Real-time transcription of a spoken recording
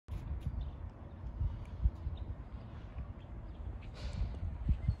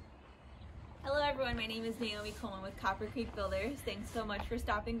Hello everyone, my name is Naomi Coleman with Copper Creek Builders. Thanks so much for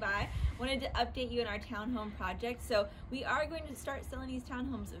stopping by. Wanted to update you on our townhome project. So we are going to start selling these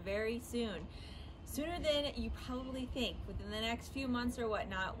townhomes very soon. Sooner than you probably think. Within the next few months or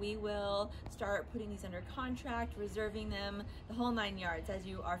whatnot, we will start putting these under contract, reserving them, the whole 9 yards, as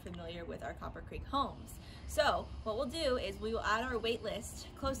you are familiar with our Copper Creek homes. So what we'll do is we will add our wait list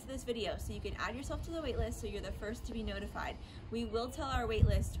close to this video, so you can add yourself to the wait list so you're the first to be notified. We will tell our wait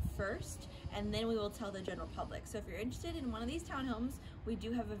list first, and then we will tell the general public. So if you're interested in one of these townhomes, we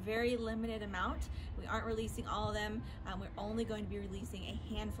do have a very limited amount. We aren't releasing all of them. We're only going to be releasing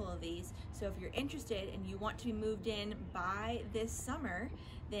a handful of these. So if you're interested and you want to be moved in by this summer,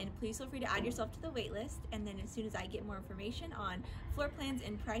 then please feel free to add yourself to the wait list. And then as soon as I get more information on floor plans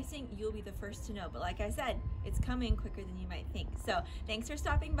and pricing, you'll be the first to know. But like I said, it's coming quicker than you might think. So thanks for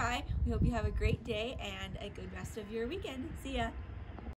stopping by. We hope you have a great day and a good rest of your weekend. See ya.